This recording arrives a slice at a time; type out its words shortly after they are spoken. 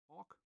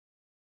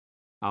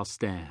I'll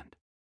stand.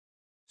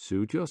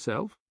 Suit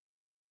yourself.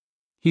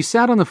 He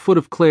sat on the foot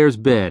of Claire's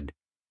bed.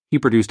 He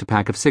produced a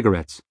pack of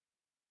cigarettes.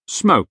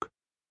 Smoke?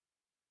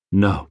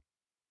 No.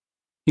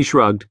 He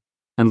shrugged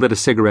and lit a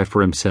cigarette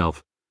for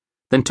himself,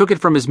 then took it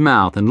from his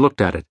mouth and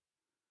looked at it.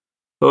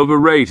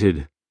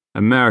 Overrated,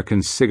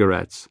 American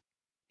cigarettes,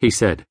 he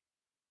said.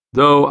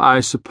 Though I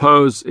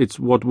suppose it's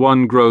what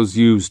one grows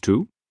used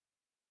to.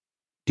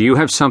 Do you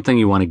have something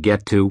you want to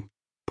get to?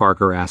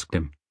 Parker asked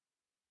him.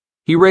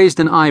 He raised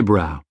an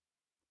eyebrow.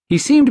 He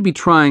seemed to be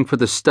trying for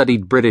the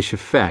studied British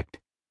effect,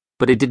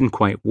 but it didn't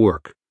quite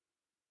work.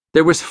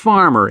 There was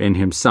farmer in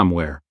him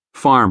somewhere,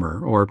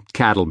 farmer or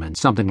cattleman,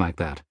 something like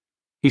that.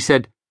 He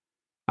said,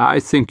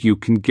 I think you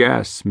can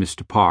guess,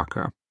 Mr.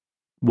 Parker,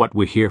 what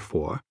we're here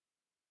for.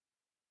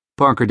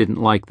 Parker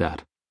didn't like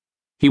that.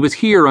 He was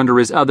here under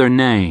his other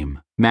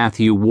name,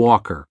 Matthew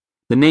Walker,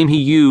 the name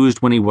he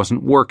used when he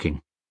wasn't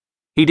working.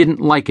 He didn't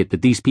like it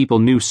that these people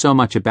knew so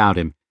much about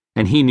him,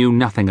 and he knew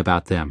nothing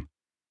about them.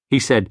 He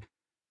said,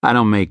 I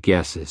don't make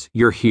guesses.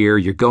 You're here,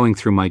 you're going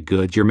through my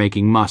goods, you're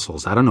making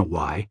muscles. I don't know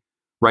why.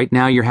 Right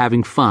now you're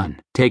having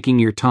fun, taking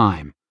your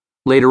time.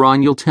 Later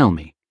on you'll tell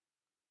me.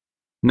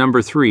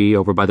 Number 3,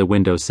 over by the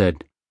window,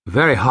 said,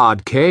 Very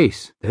hard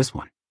case, this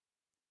one.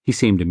 He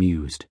seemed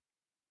amused.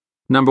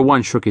 Number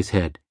 1 shook his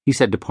head. He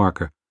said to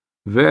Parker,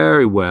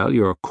 Very well,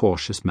 you're a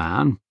cautious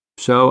man,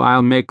 so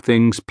I'll make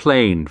things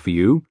plain for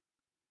you.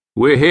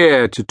 We're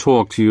here to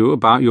talk to you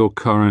about your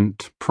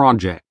current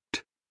project.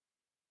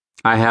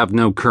 I have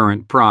no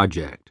current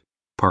project,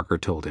 Parker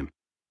told him.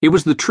 It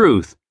was the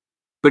truth,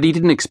 but he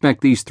didn't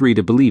expect these 3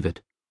 to believe it.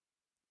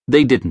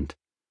 They didn't.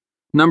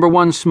 Number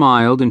 1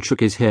 smiled and shook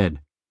his head.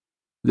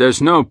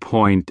 There's no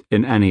point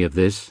in any of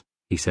this,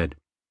 he said.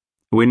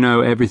 We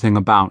know everything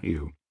about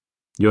you.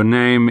 Your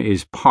name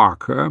is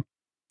Parker.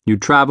 You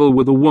travel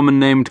with a woman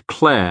named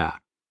Claire,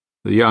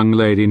 the young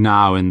lady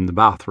now in the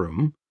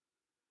bathroom.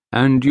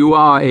 And you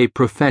are a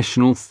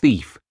professional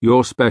thief.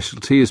 Your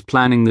specialty is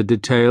planning the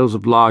details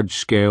of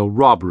large-scale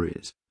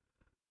robberies.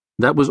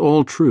 That was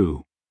all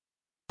true.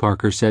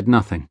 Parker said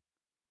nothing.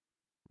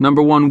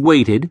 Number 1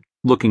 waited,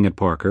 looking at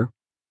Parker,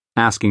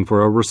 asking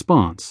for a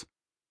response.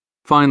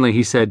 Finally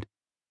he said,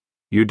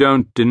 You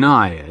don't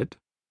deny it?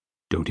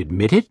 Don't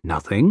admit it?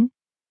 Nothing?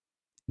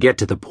 Get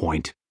to the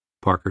point,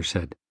 Parker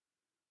said.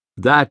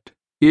 That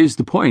is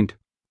the point,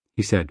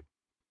 he said.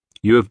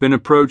 You have been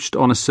approached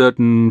on a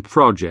certain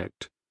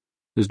project.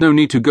 There's no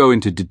need to go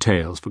into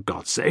details, for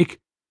God's sake.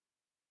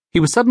 He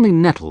was suddenly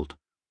nettled,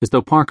 as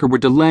though Parker were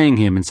delaying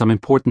him in some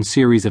important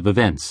series of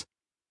events.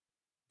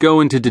 Go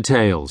into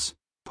details,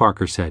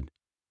 Parker said.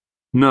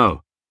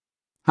 No.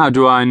 How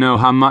do I know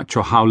how much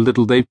or how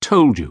little they've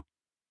told you?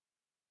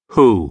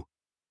 Who?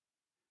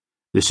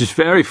 This is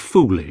very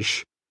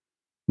foolish.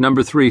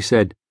 Number 3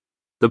 said,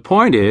 The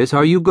point is,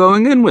 are you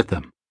going in with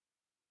them?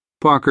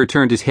 Parker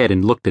turned his head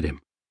and looked at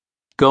him.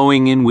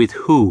 Going in with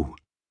who?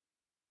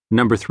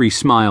 Number 3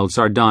 smiled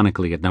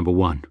sardonically at Number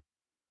 1.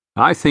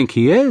 I think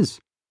he is,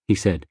 he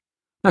said.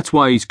 That's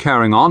why he's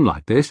carrying on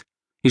like this.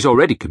 He's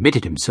already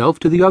committed himself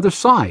to the other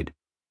side.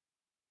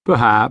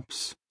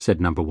 Perhaps,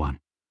 said Number 1.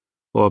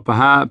 Or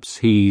perhaps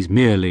he's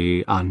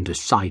merely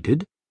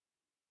undecided.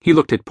 He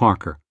looked at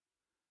Parker.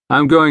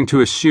 I'm going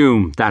to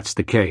assume that's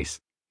the case,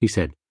 he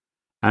said,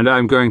 and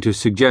I'm going to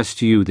suggest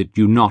to you that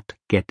you not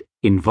get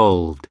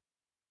involved.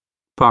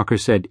 Parker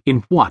said,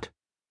 In what?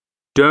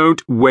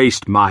 Don't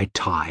waste my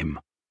time.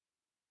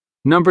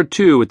 Number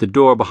 2 at the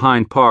door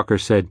behind Parker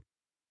said,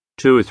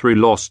 2 or 3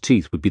 lost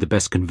teeth would be the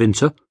best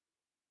convincer.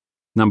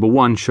 Number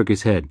 1 shook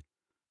his head.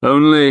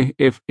 Only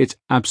if it's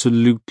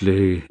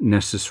absolutely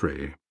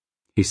necessary,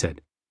 he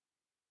said.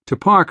 To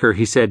Parker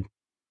he said,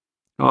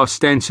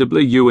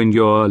 Ostensibly you and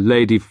your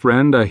lady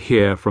friend are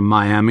here from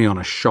Miami on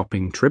a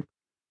shopping trip.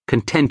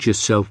 Content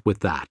yourself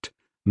with that.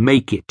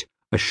 Make it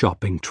a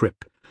shopping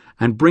trip,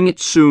 and bring it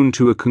soon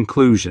to a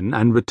conclusion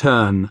and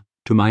return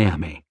to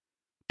Miami.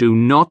 Do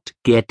not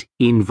get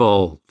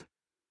involved.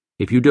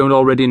 If you don't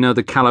already know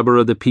the caliber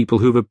of the people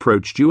who've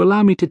approached you,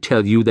 allow me to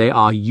tell you they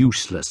are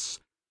useless.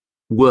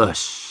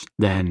 Worse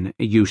than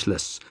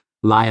useless.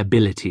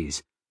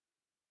 Liabilities.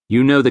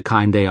 You know the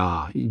kind they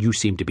are. You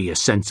seem to be a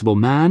sensible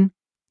man.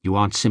 You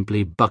aren't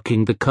simply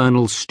bucking the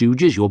Colonel's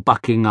stooges, you're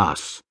bucking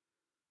us.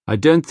 I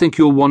don't think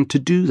you'll want to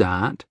do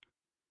that.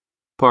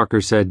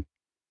 Parker said,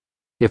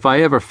 If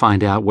I ever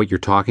find out what you're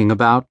talking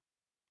about,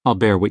 I'll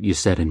bear what you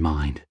said in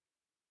mind.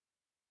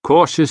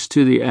 Cautious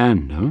to the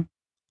end, huh?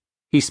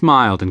 He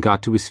smiled and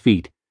got to his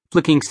feet,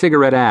 flicking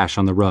cigarette ash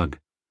on the rug.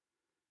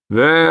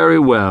 Very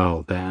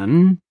well,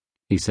 then,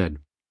 he said.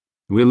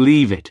 We'll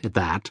leave it at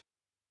that,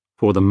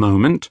 for the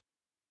moment.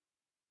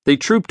 They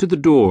trooped to the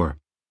door.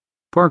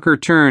 Parker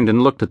turned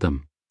and looked at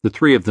them, the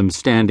 3 of them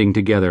standing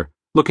together,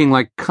 looking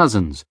like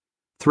cousins,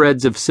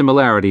 threads of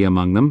similarity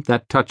among them,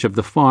 that touch of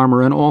the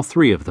farmer in all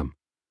 3 of them.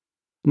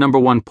 Number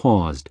 1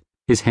 paused,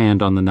 his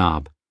hand on the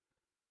knob.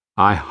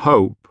 I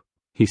hope,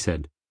 he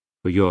said,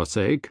 for your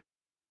sake,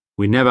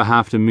 we never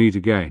have to meet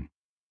again.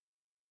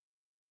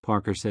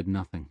 Parker said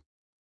nothing.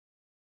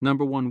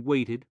 Number 1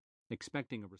 waited, expecting a response.